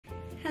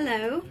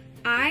Hello.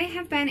 I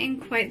have been in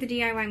quite the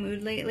DIY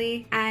mood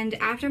lately, and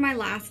after my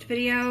last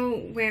video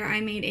where I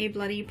made a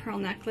bloody pearl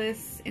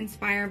necklace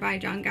inspired by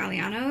John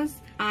Galliano's,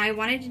 I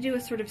wanted to do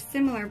a sort of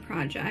similar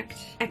project,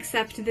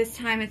 except this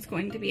time it's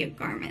going to be a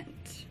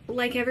garment.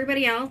 Like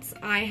everybody else,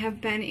 I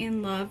have been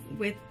in love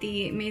with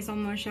the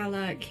Maison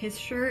Margiela kiss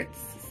shirts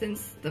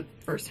since the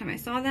first time I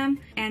saw them,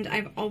 and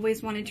I've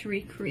always wanted to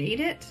recreate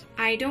it.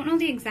 I don't know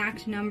the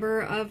exact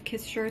number of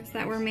kiss shirts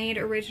that were made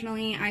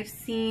originally. I've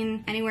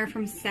seen anywhere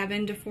from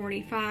 7 to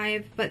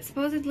 45, but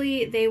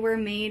supposedly they were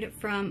made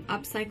from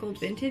upcycled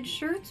vintage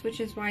shirts,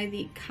 which is why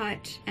the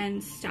cut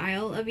and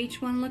style of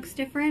each one looks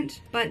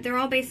different. But they're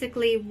all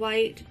basically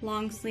white,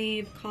 long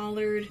sleeve,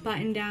 collared,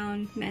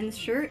 button-down men's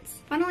shirts.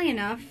 Funnily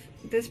enough,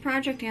 this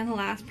project and the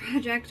last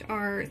project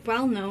are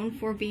well known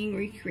for being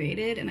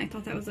recreated, and I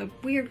thought that was a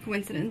weird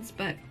coincidence,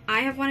 but I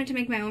have wanted to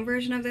make my own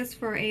version of this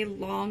for a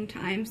long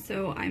time,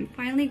 so I'm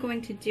finally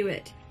going to do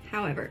it.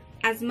 However,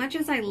 as much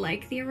as I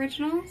like the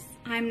originals,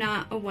 I'm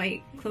not a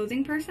white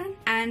clothing person,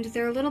 and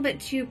they're a little bit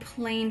too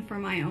plain for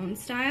my own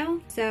style.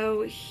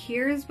 So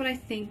here's what I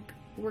think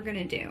we're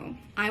gonna do.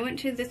 I went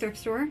to the thrift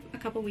store a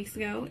couple weeks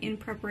ago in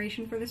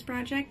preparation for this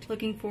project,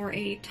 looking for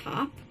a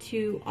top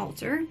to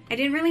alter. I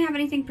didn't really have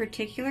anything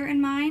particular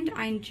in mind.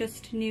 I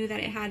just knew that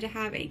it had to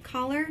have a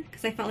collar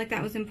because I felt like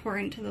that was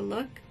important to the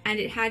look, and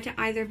it had to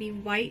either be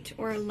white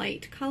or a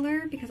light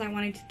color because I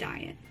wanted to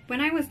dye it.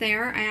 When I was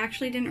there, I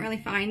actually didn't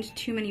really find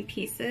too many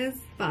pieces,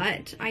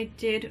 but I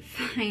did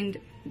find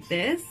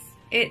this.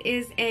 It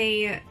is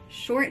a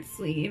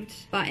short-sleeved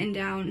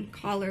button-down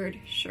collared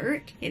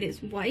shirt. It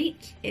is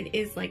white. It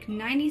is like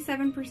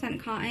 97%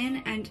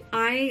 cotton, and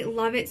I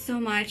love it so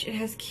much. It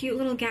has cute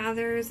little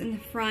gathers in the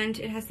front.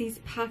 It has these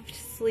puffed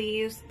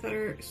sleeves that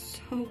are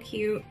so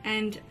cute,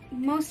 and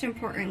most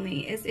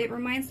importantly is it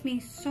reminds me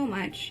so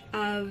much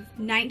of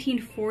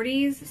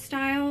 1940s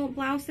style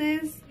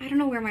blouses. I don't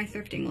know where my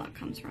thrifting luck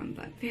comes from,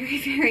 but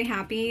very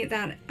happy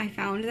that I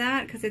found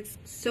that because it's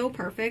so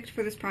perfect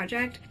for this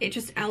project. It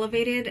just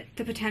elevated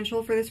the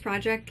potential for this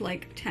project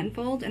like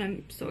tenfold, and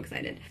I'm so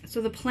excited.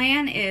 So the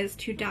plan is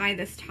to dye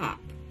this top.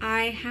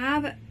 I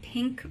have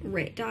pink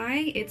Rit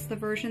dye. It's the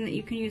version that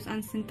you can use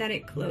on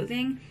synthetic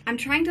clothing. I'm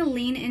trying to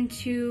lean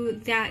into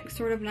that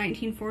sort of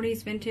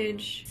 1940s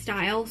vintage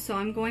style, so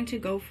I'm going to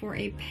go for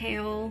a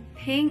pale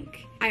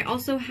pink. I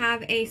also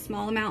have a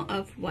small amount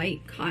of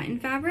white cotton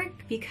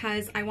fabric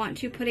because I want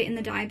to put it in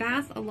the dye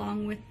bath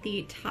along with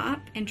the top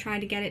and try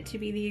to get it to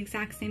be the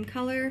exact same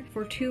color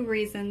for two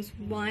reasons.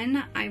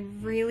 One, I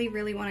really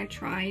want to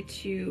try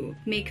to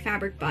make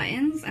fabric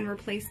buttons and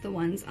replace the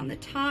ones on the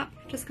top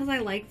just because I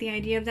like the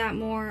idea of that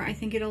more. I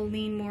think it'll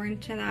lean more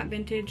into that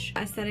vintage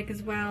aesthetic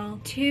as well.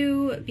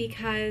 Two,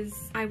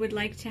 because I would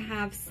like to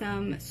have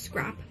some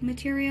scrap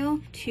material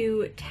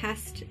to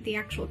test the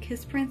actual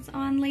kiss prints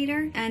on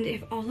later, and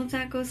if all of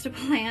that goes to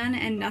plan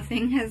and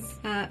nothing has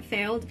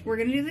failed, we're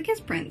gonna do the kiss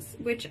prints,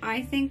 which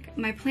I think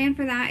my plan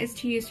for that is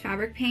to use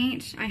fabric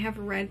paint. I have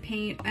red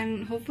paint,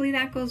 and hopefully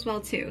that goes well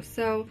too.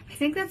 So I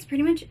think that's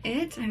pretty much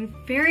it. I'm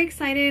very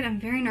excited. I'm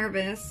very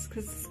nervous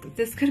because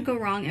this could go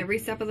wrong every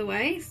step of the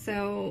way,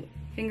 so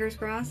fingers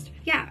crossed.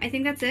 Yeah, I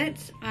think that's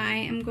it. I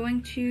am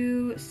going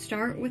to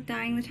start with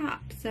dyeing the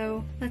top,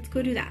 so let's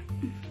go do that.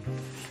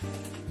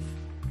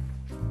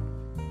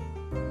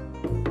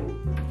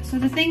 So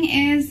the thing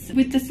is,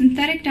 with the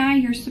synthetic dye,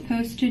 you're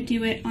supposed to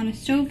do it on a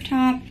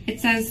stovetop. It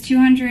says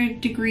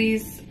 200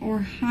 degrees or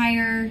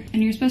higher,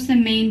 and you're supposed to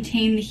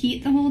maintain the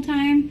heat the whole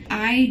time.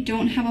 I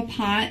don't have a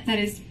pot that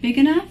is big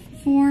enough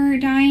for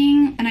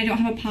dyeing, and I don't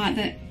have a pot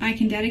that I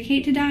can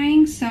dedicate to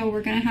dyeing, so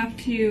we're gonna have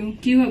to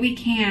do what we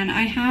can.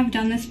 I have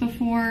done this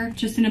before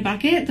just in a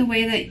bucket, the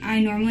way that I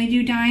normally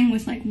do dyeing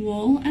with like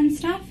wool and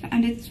stuff,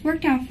 and it's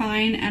worked out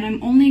fine, and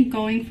I'm only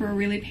going for a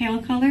really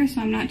pale color,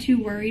 so I'm not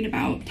too worried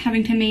about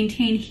having to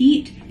maintain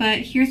heat. But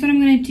here's what I'm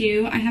gonna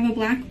do. I have a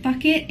black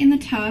bucket in the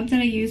tub that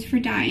I use for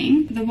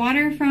dyeing. The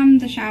water from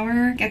the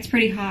shower gets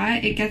pretty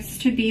hot. It gets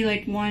to be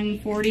like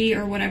 140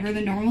 or whatever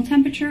the normal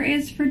temperature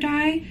is for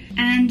dye,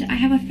 and I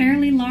have a fairly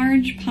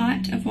large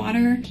pot of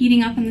water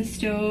heating up on the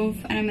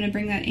stove, and I'm gonna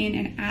bring that in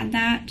and add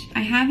that.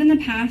 I have in the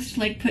past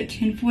like put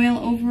tinfoil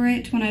over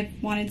it when I've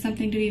wanted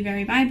something to be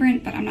very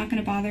vibrant, but I'm not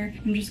gonna bother.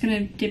 I'm just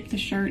gonna dip the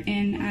shirt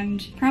in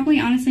and probably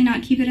honestly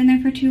not keep it in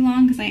there for too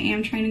long because I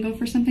am trying to go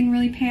for something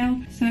really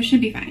pale, so it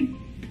should be fine.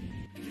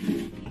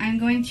 I'm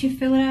going to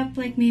fill it up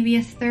like maybe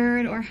a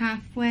third or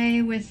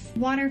halfway with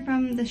water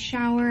from the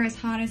shower, as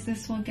hot as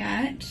this will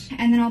get,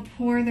 and then I'll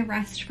pour the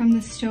rest from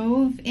the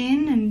stove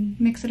in and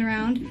mix it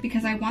around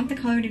because I want the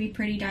color to be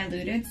pretty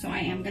diluted, so I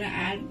am gonna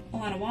add a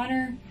lot of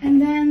water.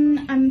 And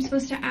then I'm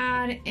supposed to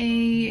add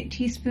a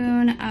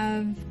teaspoon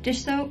of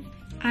dish soap.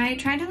 I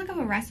tried to look up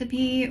a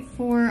recipe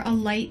for a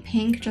light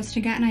pink just to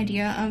get an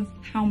idea of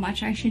how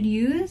much I should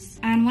use,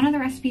 and one of the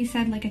recipes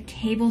said like a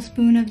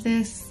tablespoon of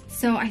this,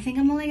 so I think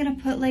I'm only gonna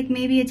put like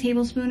maybe a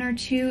tablespoon or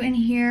two in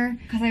here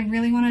because I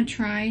really want to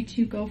try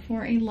to go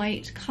for a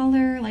light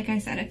color. Like I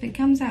said, if it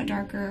comes out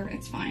darker,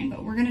 it's fine,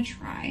 but we're gonna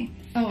try.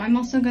 Oh, I'm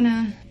also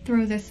gonna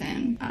throw this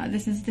in.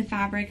 This is the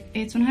fabric.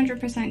 It's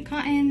 100%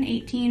 cotton,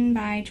 18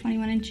 by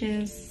 21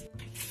 inches.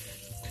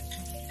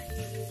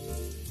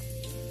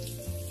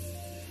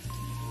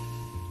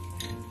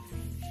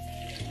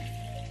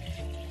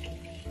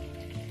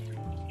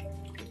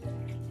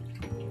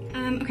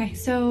 Okay,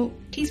 so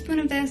teaspoon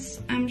of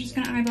this, I'm just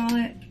gonna eyeball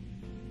it,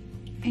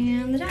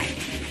 and the dye.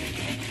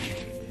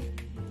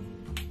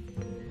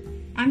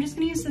 I'm just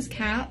gonna use this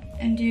cap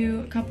and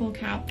do a couple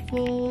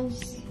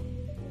capfuls.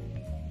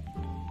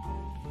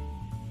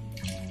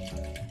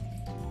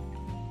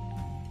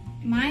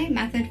 My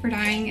method for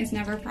dyeing is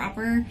never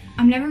proper.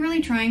 I'm never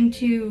really trying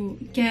to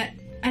get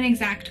an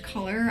exact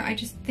color. I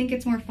just think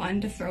it's more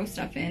fun to throw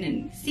stuff in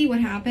and see what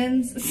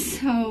happens,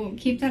 so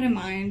keep that in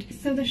mind.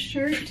 So the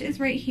shirt is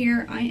right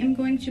here. I am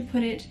going to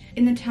put it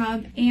in the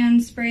tub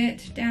and spray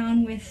it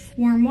down with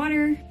warm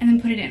water and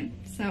then put it in,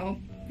 so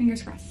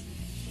fingers crossed.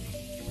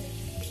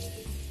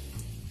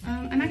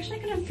 I'm actually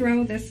gonna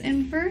throw this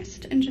in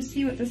first and just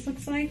see what this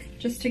looks like,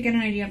 just to get an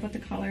idea of what the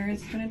color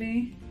is gonna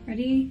be.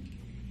 Ready?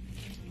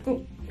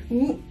 Go.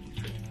 Ooh.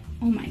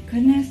 Oh my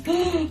goodness.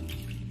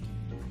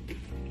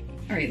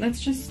 All right,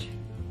 let's just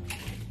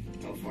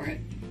go for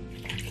it.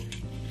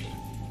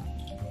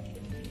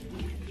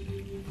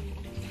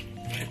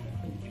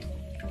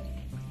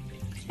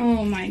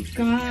 Oh my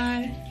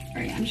God. All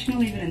right, I'm just gonna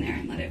leave it in there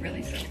and let it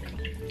really soak.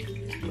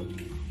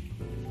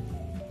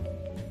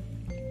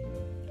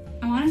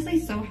 I'm honestly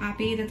so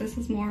happy that this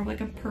is more of like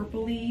a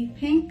purpley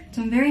pink.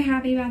 So I'm very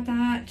happy about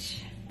that.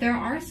 There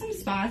are some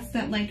spots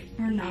that like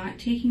are not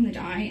taking the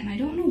dye and I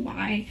don't know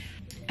why.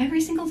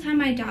 Every single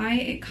time I dye,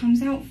 it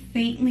comes out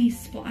faintly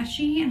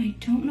splashy and I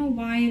don't know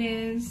why it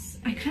is.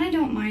 I kind of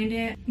don't mind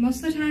it.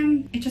 Most of the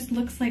time, it just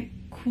looks like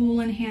cool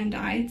and hand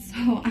dyed,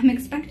 so I'm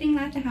expecting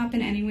that to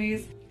happen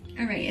anyways.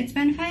 All right, it's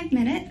been 5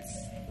 minutes.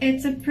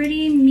 It's a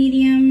pretty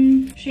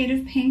medium shade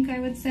of pink, I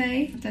would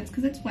say. That's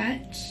because it's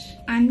wet.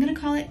 I'm gonna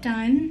call it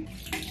done.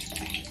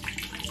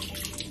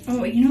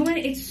 Oh, you know what?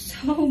 It's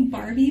so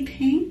Barbie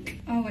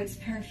pink. Oh, it's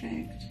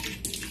perfect.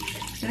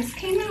 This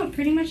came out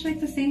pretty much like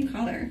the same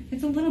color.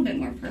 It's a little bit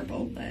more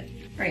purple, but...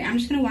 All right, I'm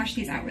just gonna wash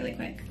these out really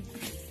quick.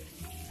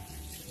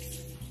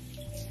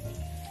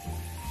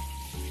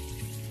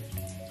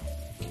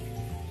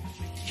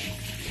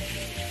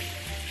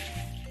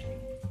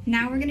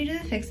 Now we're gonna do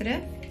the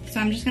fixative. So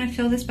I'm just gonna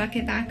fill this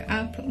bucket back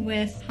up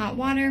with hot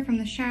water from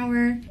the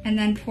shower and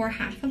then pour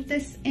half of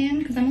this in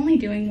because I'm only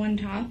doing one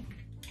top.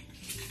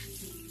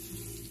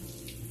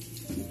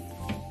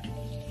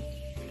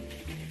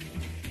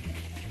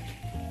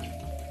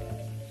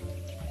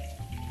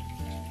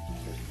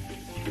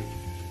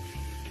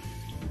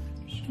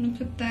 I'm gonna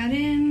put that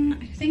in,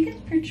 I think it's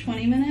for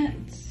 20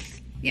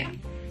 minutes. Yeah,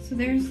 so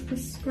there's the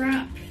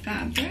scrap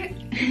fabric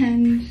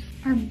and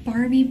our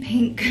Barbie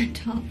pink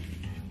top.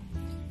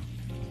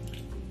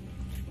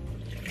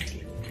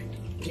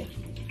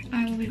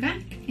 I will be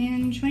back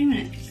in 20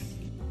 minutes.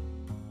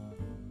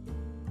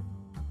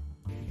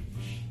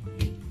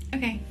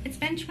 Okay, it's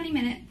been 20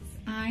 minutes.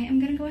 I am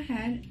gonna go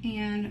ahead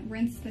and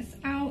rinse this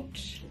out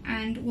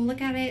and we'll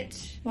look at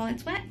it while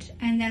it's wet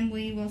and then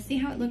we will see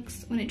how it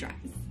looks when it dries.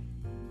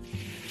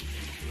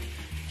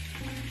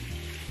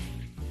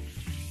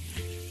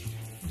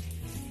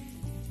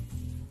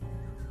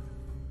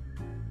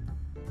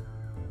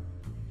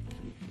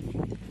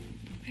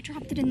 I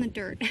dropped it in the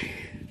dirt.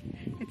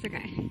 It's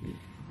okay.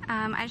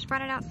 I just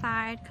brought it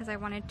outside because I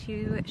wanted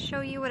to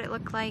show you what it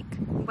looked like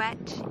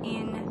wet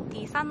in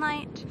the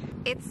sunlight.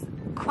 It's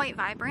quite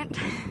vibrant,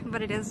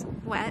 but it is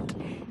wet.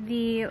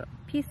 The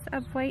piece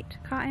of white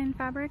cotton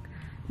fabric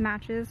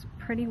matches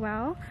pretty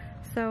well.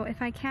 So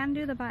if I can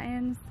do the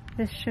buttons,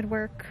 this should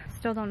work.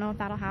 Still don't know if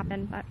that'll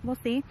happen, but we'll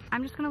see.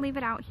 I'm just gonna leave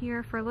it out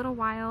here for a little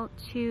while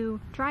to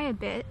dry a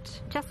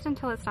bit, just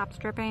until it stops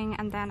dripping,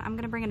 and then I'm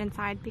gonna bring it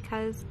inside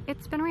because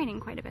it's been raining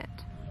quite a bit.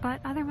 But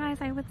otherwise,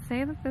 I would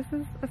say that this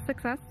is a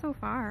success so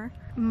far,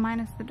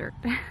 minus the dirt.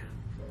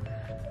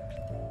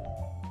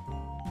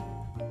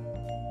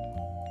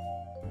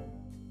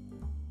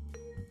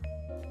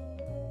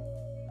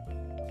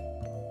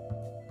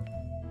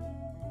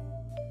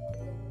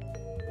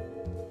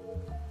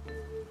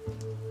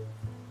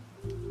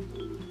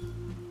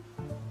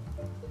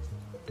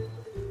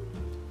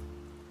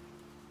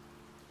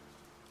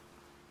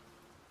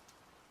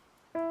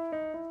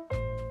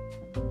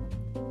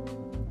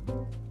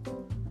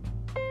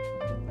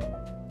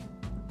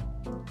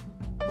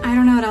 I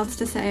don't know what else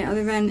to say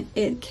other than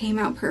it came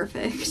out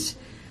perfect.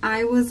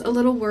 I was a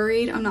little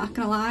worried, I'm not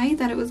gonna lie,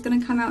 that it was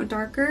gonna come out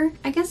darker.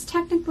 I guess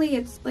technically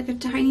it's like a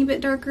tiny bit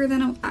darker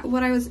than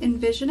what I was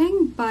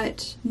envisioning,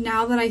 but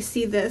now that I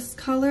see this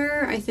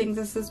color, I think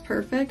this is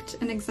perfect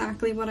and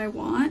exactly what I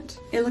want.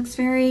 It looks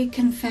very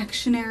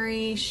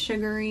confectionery,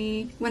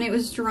 sugary. When it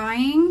was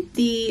drying,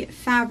 the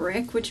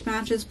fabric, which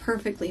matches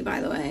perfectly by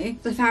the way,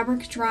 the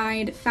fabric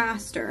dried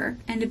faster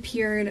and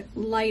appeared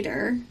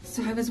lighter.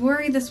 So I was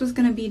worried this was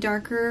gonna be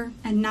darker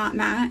and not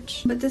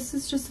match, but this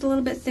is just a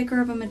little bit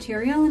thicker of a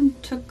material while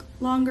and took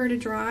longer to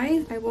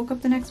dry. I woke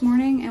up the next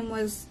morning and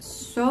was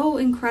so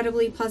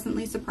incredibly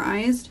pleasantly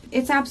surprised.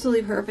 It's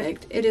absolutely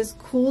perfect. It is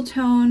cool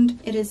toned,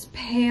 it is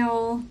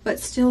pale, but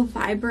still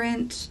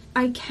vibrant.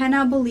 I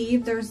cannot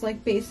believe there's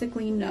like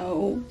basically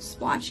no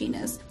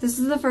splotchiness. This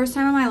is the first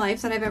time in my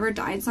life that I've ever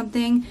dyed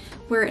something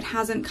where it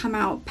hasn't come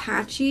out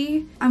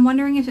patchy. I'm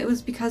wondering if it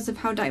was because of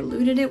how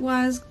diluted it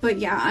was, but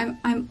yeah,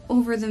 I'm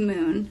over the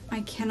moon. I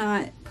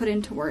cannot put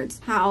into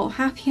words how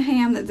happy I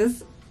am that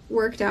this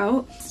worked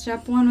out.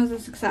 Step 1 was a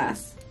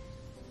success.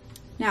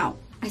 Now,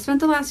 I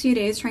spent the last few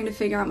days trying to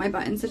figure out my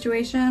button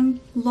situation.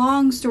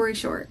 Long story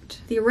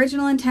short, the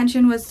original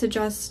intention was to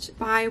just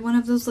buy one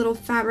of those little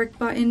fabric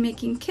button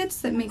making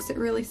kits that makes it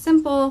really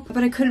simple,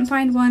 but I couldn't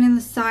find one in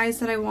the size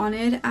that I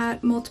wanted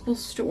at multiple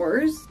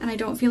stores, and I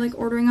don't feel like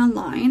ordering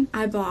online.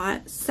 I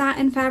bought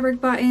satin fabric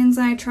buttons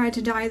and I tried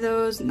to dye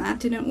those and that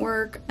didn't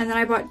work. And then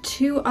I bought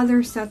 2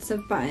 other sets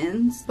of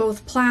buttons,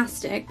 both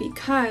plastic,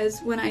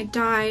 because when I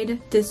dyed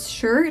this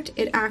shirt,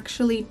 it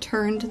actually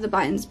turned the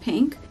buttons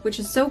pink, which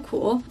is so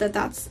cool that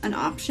that's an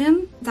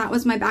option. That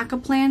was my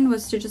backup plan,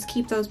 was to just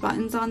keep those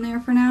buttons on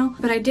there for now.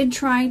 But I did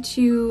try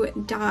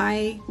to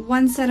dye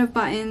one set of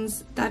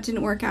buttons. That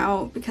didn't work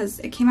out because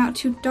it came out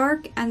too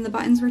dark and the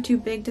buttons were too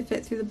big to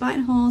fit through the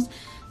buttonholes.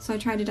 So I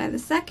tried to dye the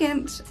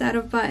second set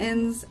of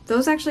buttons.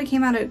 Those actually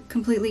came out a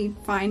completely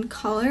fine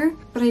color,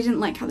 but I didn't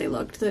like how they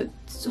looked. The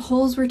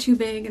holes were too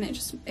big and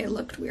it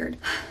looked weird.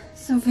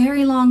 So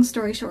very long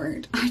story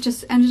short, I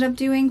just ended up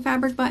doing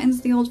fabric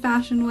buttons the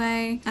old-fashioned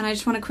way, and I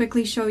just want to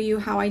quickly show you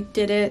how I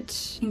did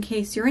it in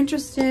case you're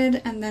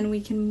interested, and then we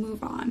can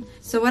move on.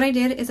 So what I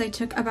did is I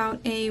took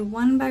about a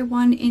 1 by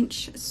 1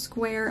 inch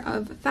square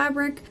of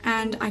fabric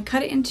and I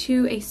cut it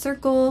into a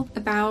circle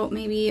about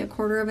maybe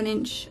 1/4 of an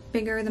inch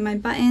bigger than my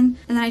button,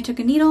 and then I took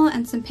a needle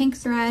and some pink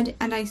thread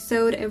and I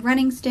sewed a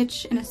running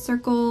stitch in a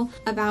circle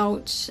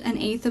about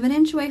 1/8 of an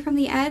inch away from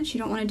the edge. You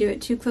don't want to do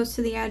it too close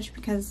to the edge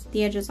because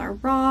the edges are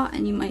raw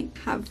and you might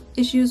have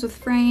issues with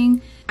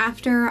fraying.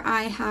 After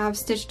I have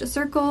stitched a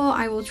circle,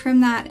 I will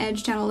trim that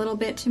edge down a little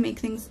bit to make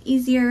things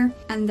easier,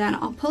 and then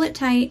I'll pull it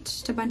tight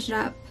to bunch it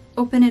up,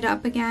 open it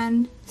up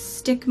again,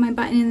 stick my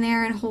button in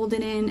there and hold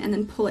it in, and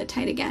then pull it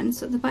tight again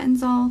so the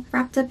button's all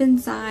wrapped up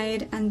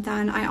inside. And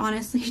then I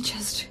honestly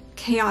just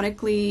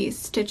chaotically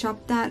stitch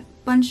up that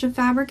bunch of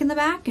fabric in the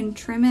back and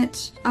trim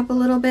it up a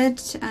little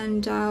bit,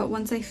 and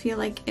once I feel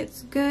like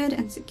it's good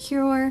and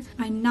secure,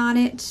 I knot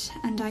it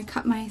and I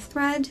cut my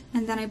thread,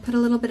 and then I put a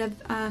little bit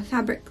of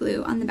fabric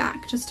glue on the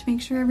back just to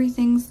make sure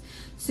everything's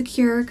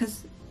secure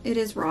because it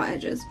is raw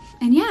edges.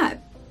 And yeah,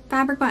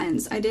 fabric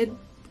buttons. I did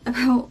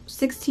about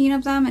 16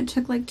 of them. It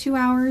took like 2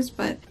 hours,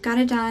 but got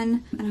it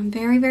done, and I'm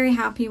very, very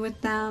happy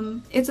with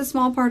them. It's a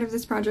small part of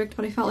this project,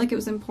 but I felt like it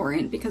was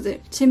important because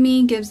it, to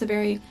me, gives a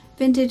very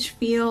vintage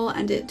feel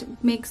and it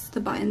makes the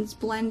buttons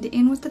blend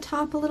in with the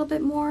top a little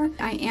bit more.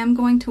 I am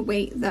going to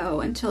wait though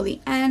until the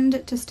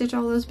end to stitch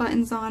all those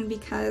buttons on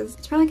because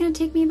it's probably going to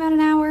take me about an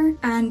hour,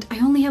 and I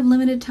only have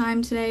limited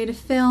time today to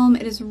film.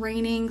 It is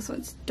raining, so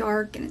it's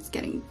dark and it's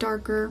getting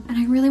darker, and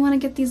I really want to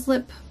get these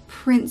lip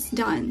prints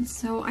done.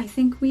 So I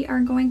think we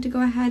are going to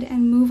go ahead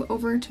and move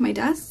over to my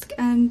desk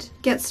and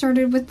get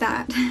started with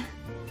that.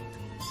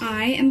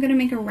 I am going to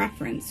make a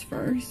reference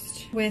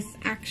first with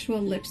actual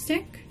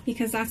lipstick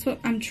because that's what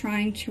I'm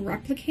trying to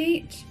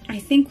replicate. I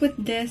think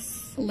with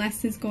this,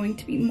 less is going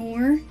to be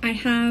more. I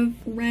have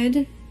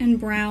red and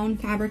brown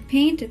fabric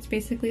paint. It's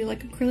basically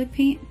like acrylic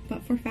paint,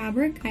 but for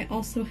fabric. I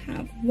also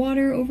have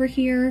water over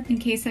here in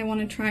case I want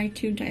to try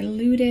to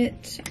dilute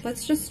it.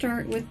 Let's just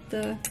start with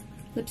the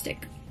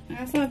lipstick. I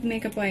also have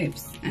makeup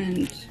wipes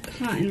and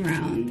cotton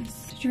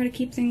rounds to try to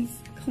keep things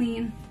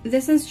clean.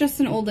 This is just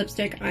an old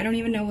lipstick. I don't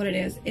even know what it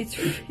is.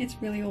 It's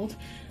really old.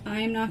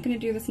 I'm not gonna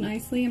do this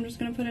nicely. I'm just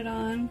gonna put it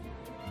on.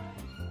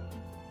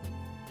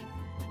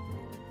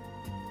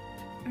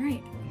 All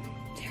right,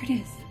 there it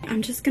is.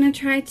 I'm just gonna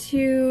try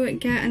to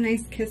get a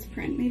nice kiss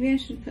print. Maybe I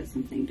should put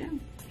something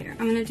down. Here,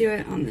 I'm gonna do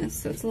it on this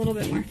so it's a little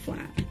bit more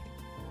flat.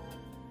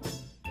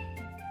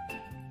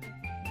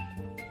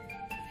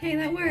 Hey,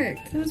 that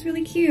worked. That was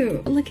really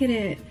cute. Look at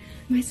it.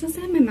 Am I supposed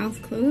to have my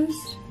mouth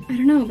closed? I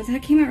don't know, but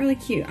that came out really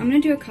cute. I'm gonna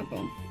do a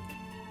couple.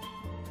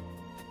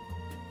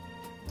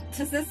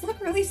 Does this look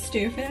really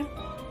stupid?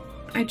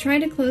 I tried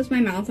to close my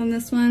mouth on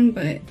this one,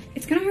 but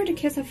it's kind of hard to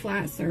kiss a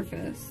flat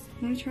surface.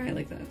 I'm gonna try it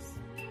like this.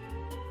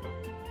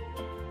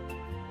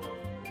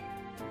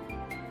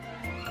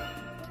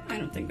 I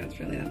don't think that's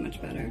really that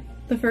much better.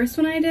 The first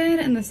one I did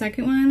and the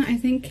second one I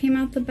think came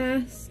out the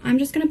best. I'm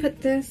just gonna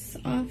put this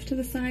off to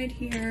the side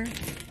here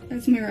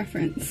as my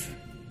reference.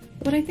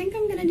 What I think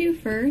I'm gonna do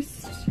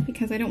first,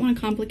 because I don't want to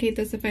complicate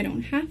this if I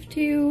don't have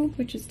to,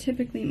 which is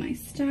typically my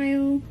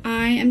style,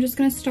 I am just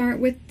gonna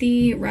start with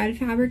the red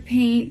fabric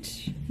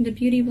paint, the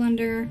beauty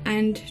blender,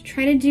 and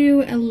try to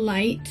do a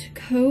light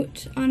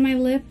coat on my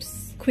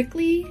lips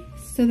quickly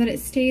so that it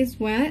stays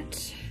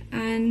wet,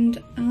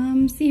 and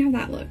see how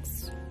that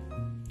looks.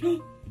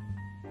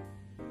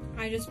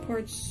 I just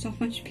poured so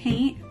much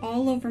paint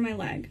all over my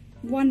leg.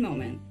 One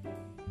moment.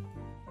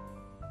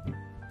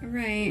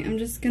 Alright, I'm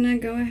just gonna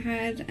go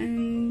ahead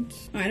and,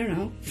 I don't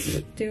know,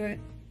 do it.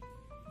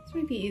 This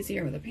might be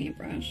easier with a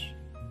paintbrush.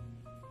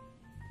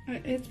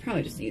 It's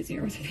probably just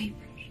easier with a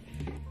paintbrush.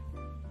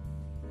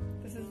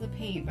 This is the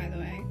paint, by the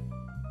way.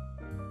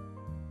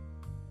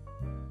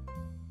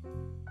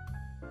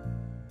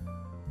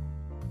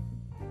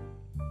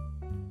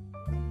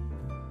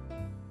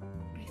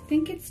 I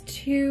think it's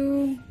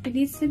too, it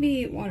needs to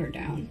be watered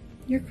down.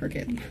 You're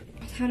crooked.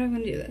 How do I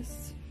want to do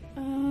this?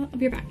 I'll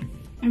be right back.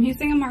 I'm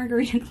using a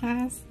margarita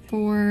glass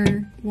for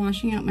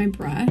washing out my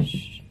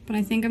brush, but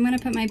I think I'm gonna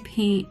put my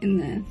paint in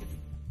this.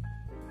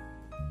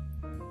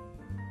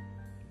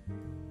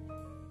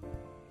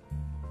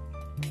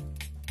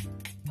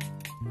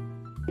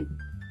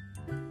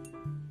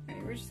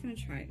 Alright, we're just gonna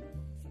try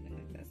something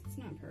like this. It's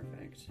not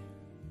perfect.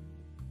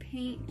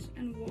 Paint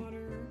and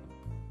water.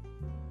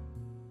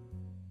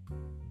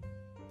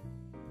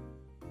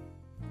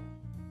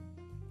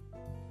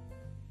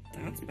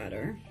 That's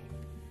better.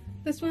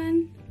 This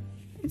one,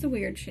 it's a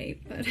weird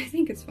shape, but I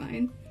think it's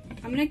fine.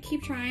 I'm gonna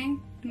keep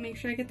trying and make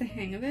sure I get the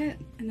hang of it,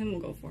 and then we'll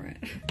go for it.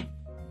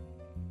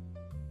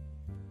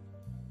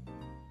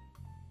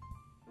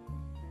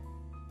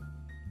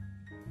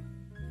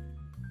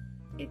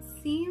 It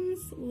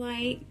seems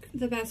like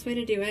the best way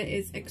to do it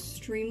is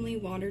extremely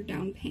watered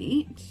down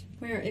paint,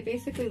 where it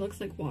basically looks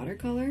like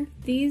watercolor.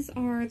 These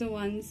are the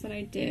ones that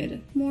I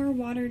did more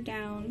watered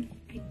down.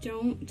 I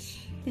don't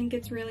think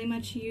it's really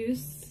much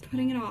use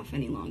putting it off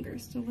any longer,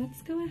 so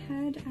let's go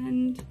ahead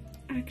and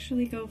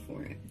actually go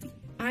for it.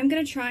 I'm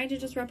gonna try to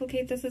just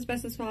replicate this as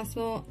best as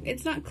possible.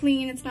 It's not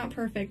clean, it's not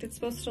perfect, it's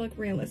supposed to look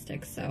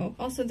realistic, so.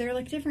 Also, they're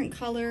like different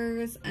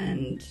colors,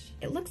 and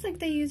it looks like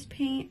they used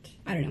paint.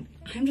 I don't know.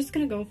 I'm just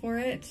gonna go for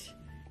it.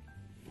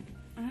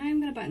 I'm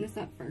gonna button this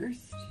up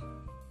first.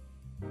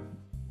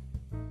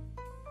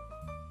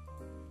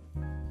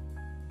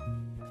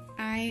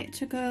 I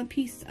took a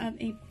piece of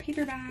a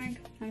paper bag.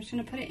 I'm just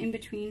gonna put it in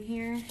between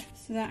here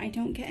so that I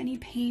don't get any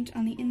paint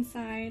on the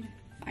inside.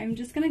 I'm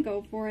just gonna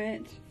go for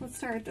it. Let's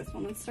start with this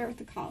one. Let's start with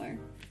the collar.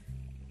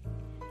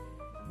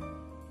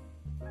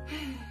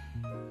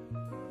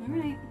 All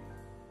right.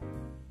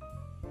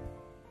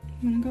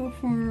 I'm gonna go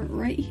for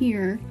right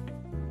here.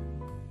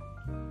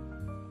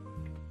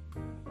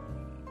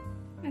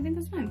 I think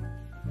that's fine.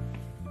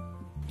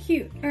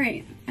 Cute. All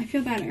right, I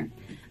feel better.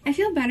 I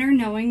feel better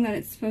knowing that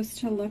it's supposed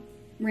to look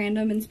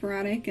random and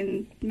sporadic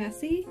and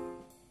messy.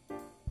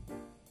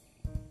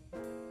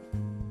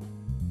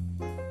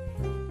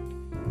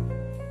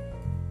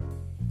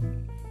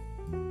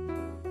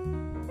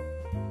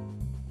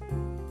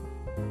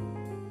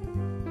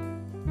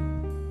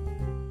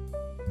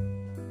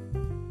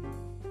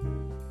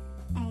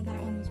 Oh,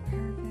 that one was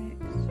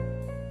perfect.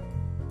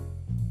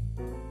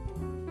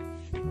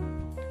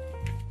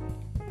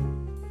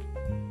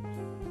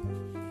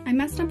 I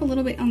messed up a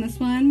little bit on this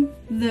one.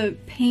 The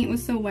paint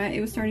was so wet,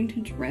 it was starting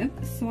to drip,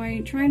 so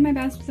I tried my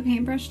best with the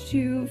paintbrush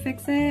to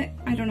fix it.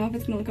 I don't know if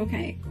it's gonna look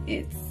okay.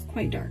 It's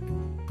quite dark.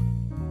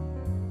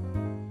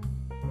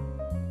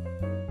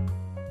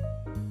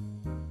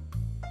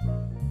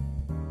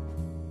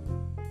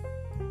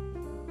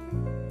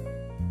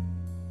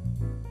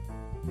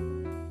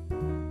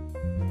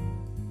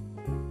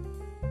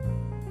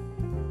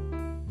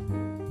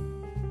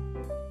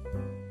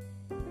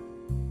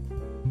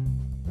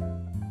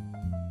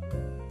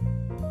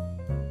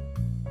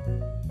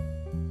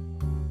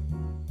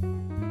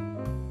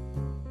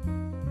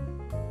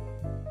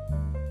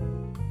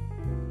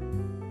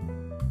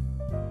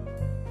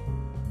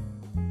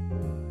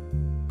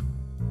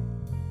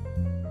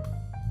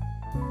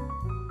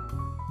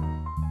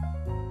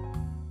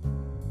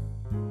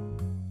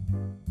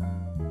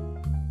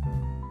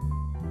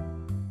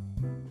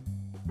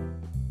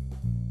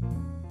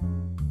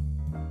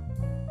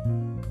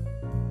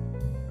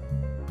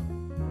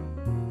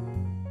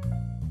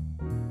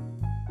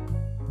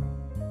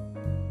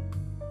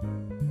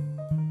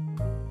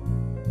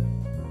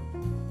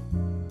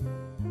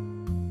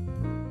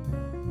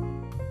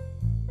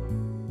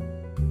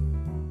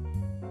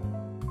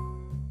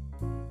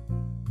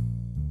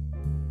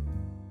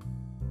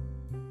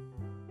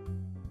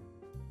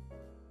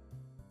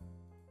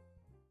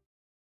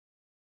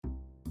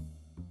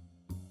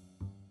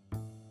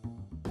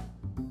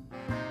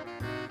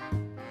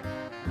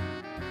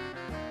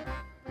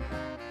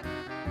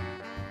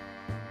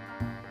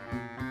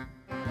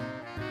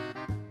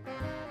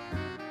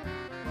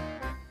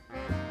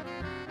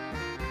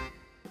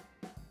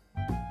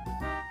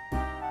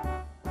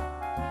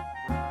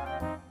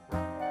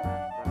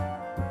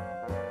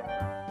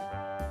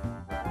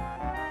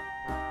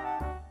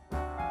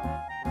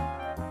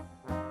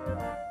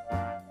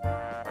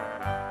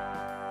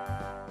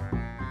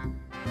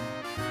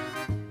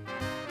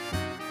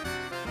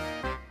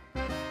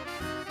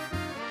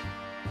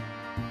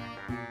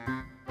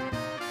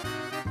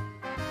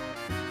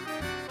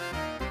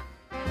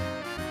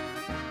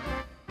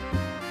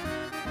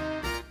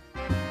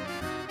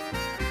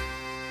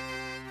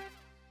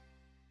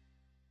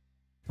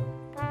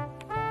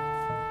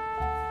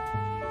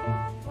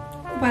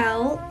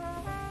 Well,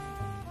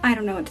 I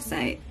don't know what to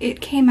say.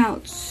 It came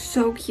out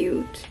so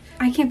cute.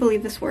 I can't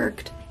believe this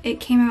worked. It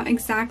came out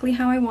exactly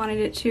how I wanted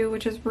it to,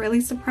 which is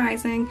really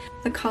surprising.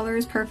 The color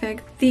is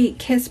perfect. The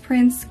kiss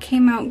prints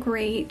came out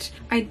great.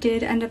 I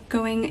did end up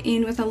going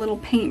in with a little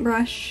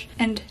paintbrush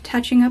and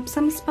touching up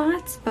some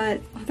spots,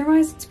 but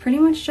otherwise it's pretty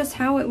much just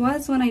how it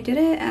was when I did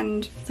it,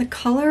 and the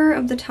color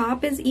of the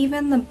top is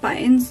even. The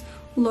buttons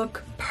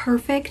look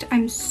perfect.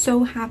 I'm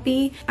so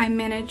happy I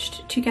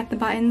managed to get the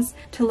buttons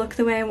to look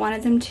the way I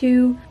wanted them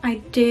to. I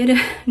did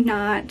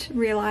not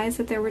realize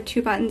that there were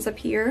 2 buttons up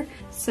here,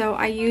 so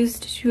I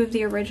used 2 of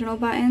the original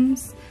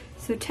buttons.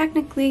 So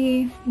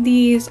technically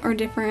these are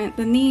different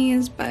than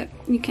these, but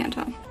you can't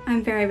tell.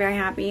 I'm very, very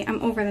happy.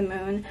 I'm over the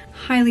moon.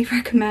 Highly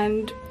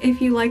recommend,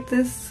 if you like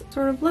this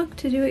sort of look,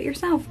 to do it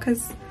yourself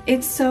because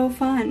it's so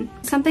fun.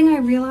 Something I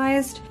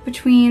realized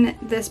between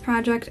this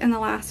project and the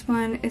last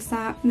one is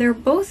that they're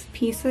both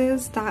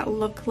pieces that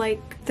look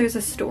like there's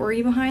a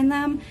story behind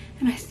them,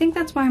 and I think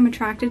that's why I'm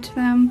attracted to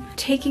them.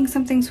 Taking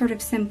something sort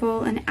of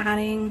simple and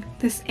adding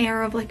this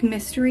air of like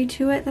mystery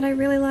to it that I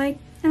really like,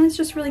 and it's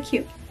just really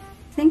cute.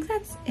 I think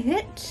that's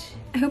it.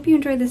 I hope you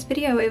enjoyed this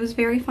video. It was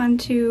very fun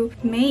to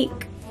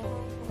make.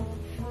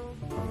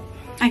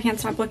 I can't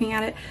stop looking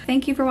at it.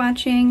 Thank you for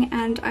watching,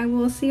 and I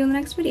will see you in the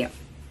next video.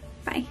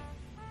 Bye.